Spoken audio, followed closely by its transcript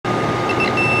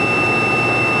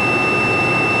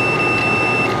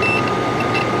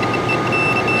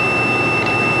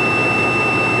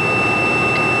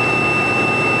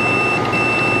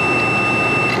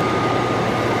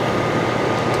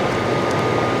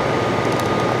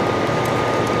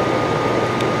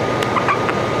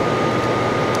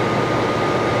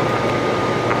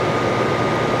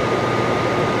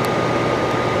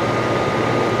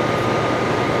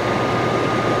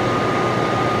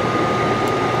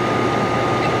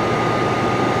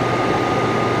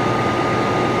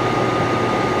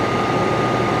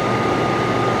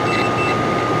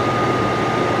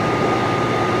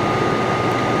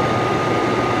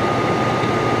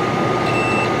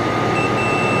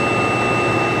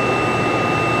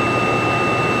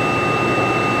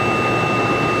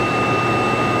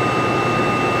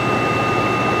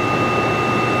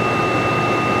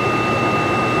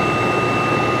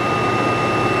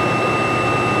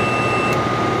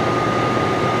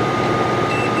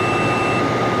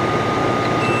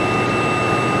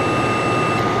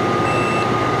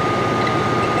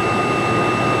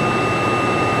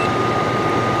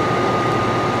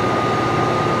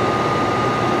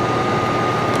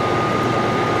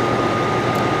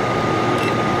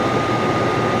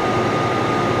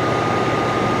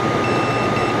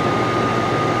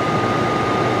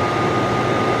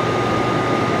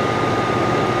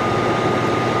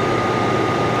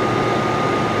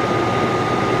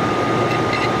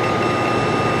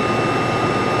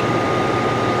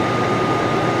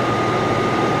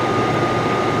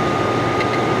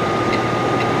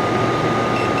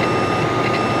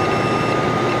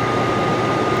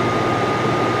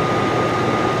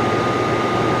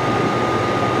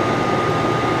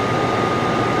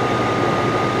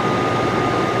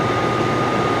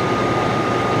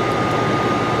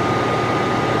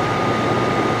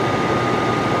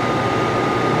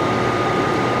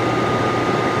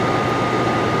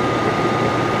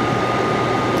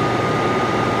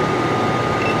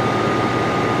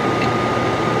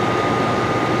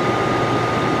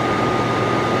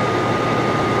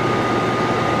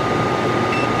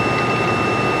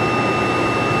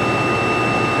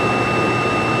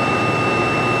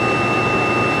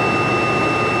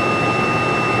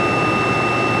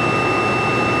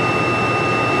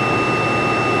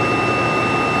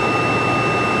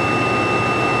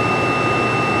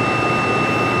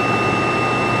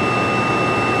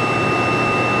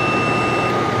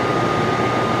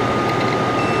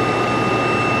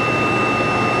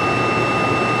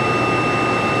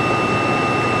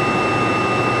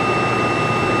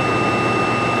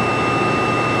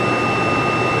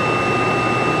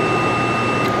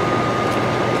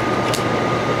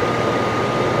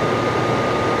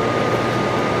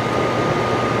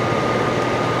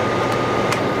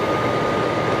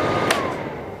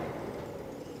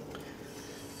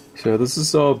So this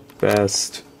is our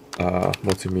best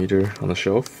multimeter on the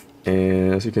shelf,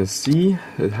 and as you can see,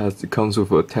 it comes with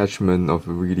an attachment of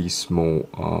a really small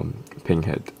pin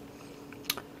head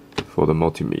for the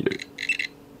multimeter.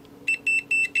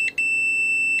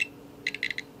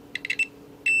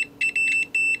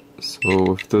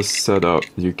 So with this setup,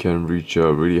 you can reach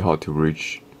really hard to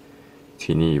reach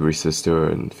teeny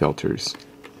resistor and filters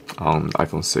on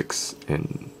iPhone 6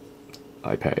 and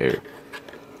iPad Air.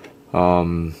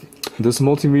 This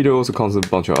multimeter also comes with a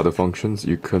bunch of other functions.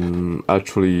 You can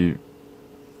actually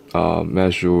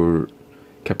measure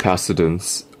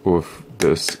capacitance with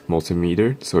this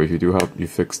multimeter. So if you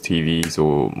fix TVs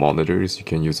or monitors, you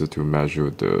can use it to measure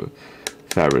the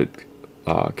farad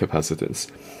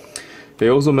capacitance. They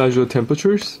also measure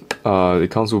temperatures. It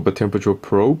comes with a temperature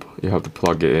probe. You have to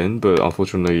plug it in, but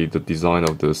unfortunately the design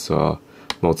of this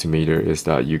multimeter is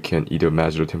that you can either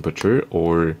measure temperature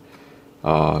or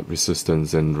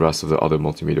resistance and the rest of the other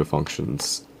multimeter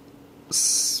functions,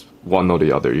 one or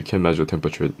the other. You can measure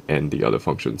temperature and the other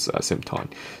functions at the same time.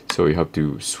 So you have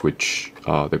to switch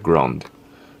the ground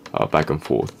back and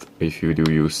forth if you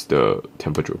do use the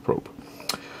temperature probe.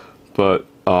 But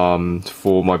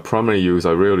for my primary use,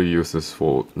 I rarely use this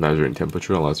for measuring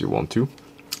temperature unless you want to.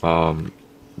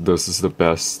 This is the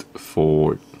best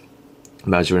for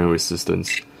measuring resistance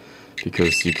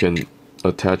because you can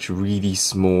attach really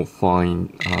small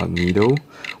fine needle.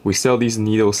 We sell these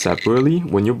needles separately.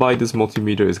 When you buy this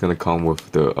multimeter, it's going to come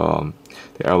with the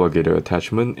alligator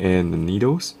attachment and the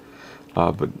needles.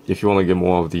 But if you want to get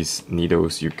more of these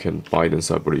needles, you can buy them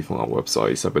separately from our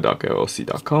website,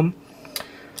 cyberdocllc.com.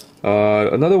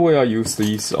 Another way I use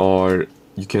these are,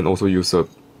 you can also use a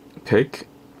pick.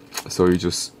 So you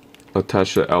just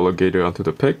attach the alligator onto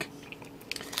the pick.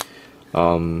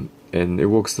 And it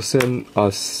works the same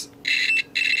as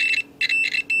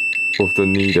with the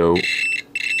needle.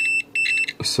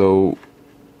 So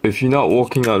if you're not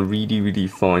working on really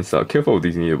fine stuff, careful with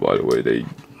these needles, by the way,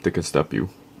 they can stab you.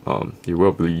 You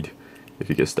will bleed if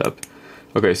you get stabbed.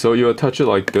 Okay, so you attach it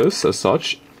like this, as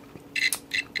such.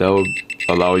 That will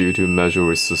allow you to measure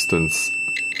resistance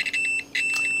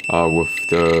with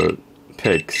the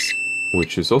picks,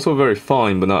 which is also very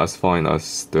fine, but not as fine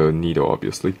as the needle,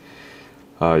 obviously.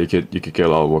 You could get a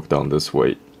lot of work done this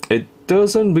way. It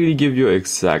doesn't really give you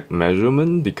exact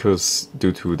measurement because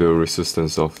due to the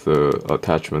resistance of the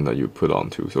attachment that you put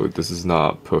onto. So this is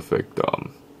not perfect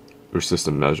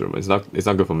resistance measurement. It's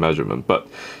not good for measurement. But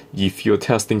if you're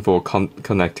testing for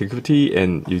connectivity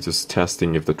and you're just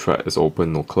testing if the thread is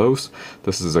open or closed,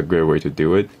 this is a great way to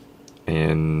do it.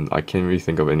 And I can't really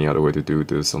think of any other way to do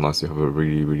this unless you have a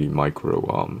really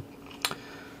micro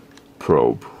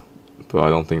probe. But I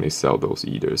don't think they sell those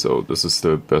either, so this is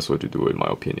the best way to do it in my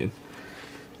opinion.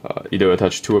 Either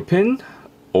attached to a pin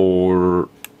or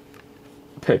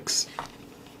picks.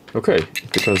 Okay,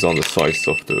 it depends on the size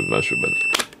of the measurement.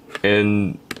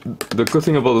 And the good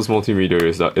thing about this multimeter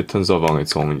is that it turns off on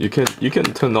its own. You can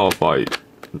turn off by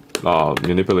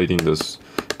manipulating this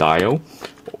dial.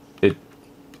 It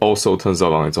also turns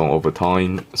off on its own over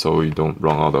time, so you don't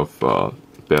run out of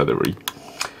battery.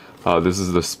 This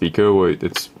is the speaker where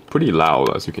it's pretty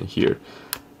loud, as you can hear.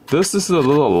 This is a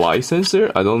little light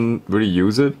sensor. I don't really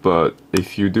use it, but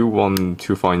if you do want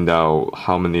to find out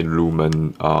how many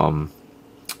lumen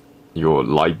your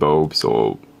light bulbs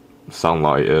or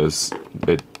sunlight is,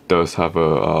 it does have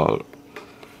a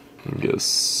I guess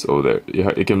so there.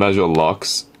 You can measure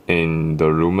lux in the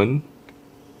lumen.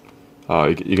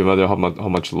 You can measure how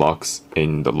much lux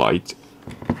in the light.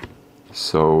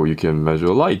 So you can measure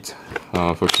light.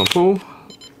 For example,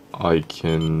 I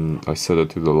set it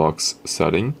to the lux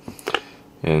setting,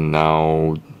 and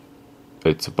now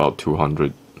it's about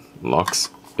 200 lux.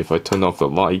 If I turn off the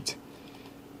light,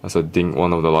 as I ding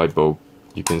one of the light bulb,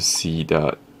 you can see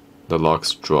that the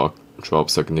lux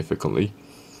drops significantly.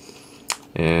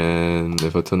 And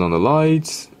if I turn on the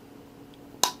lights,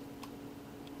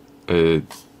 it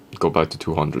go back to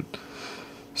 200.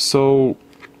 So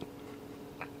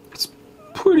it's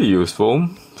pretty useful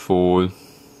for.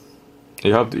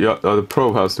 The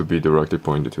probe has to be directly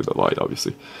pointed to the light,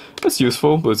 obviously. It's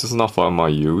useful, but it's just not for my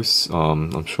use.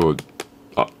 I'm sure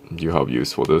you have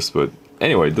use for this, but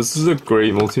anyway, this is a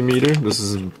great multimeter. This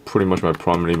is pretty much my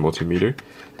primary multimeter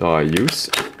that I use,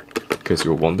 in case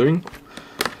you're wondering.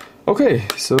 Okay,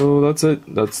 so that's it.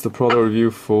 That's the product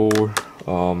review for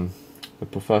a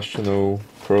professional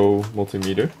pro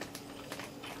multimeter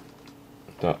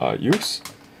that I use.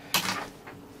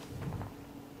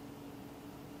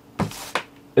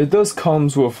 It does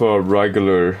comes with a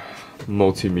regular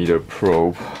multimeter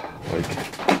probe, like,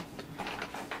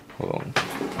 hold on,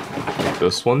 like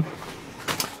this one.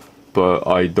 but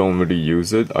I don't really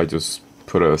use it. I just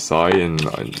put it aside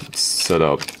and set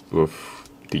up with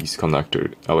these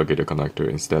alligator connector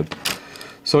instead.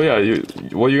 So yeah,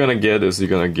 what you're gonna get is you're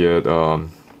gonna get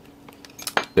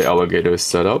the alligator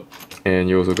setup, and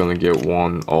you're also gonna get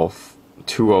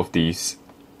two of these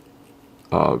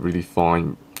really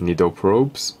fine needle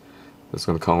probes that's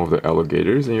gonna come with the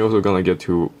alligators, and you're also gonna get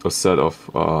a set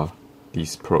of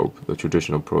these probe, the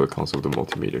traditional probe that comes with the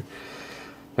multimeter.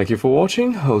 Thank you for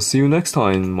watching. I'll see you next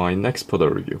time in my next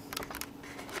product review.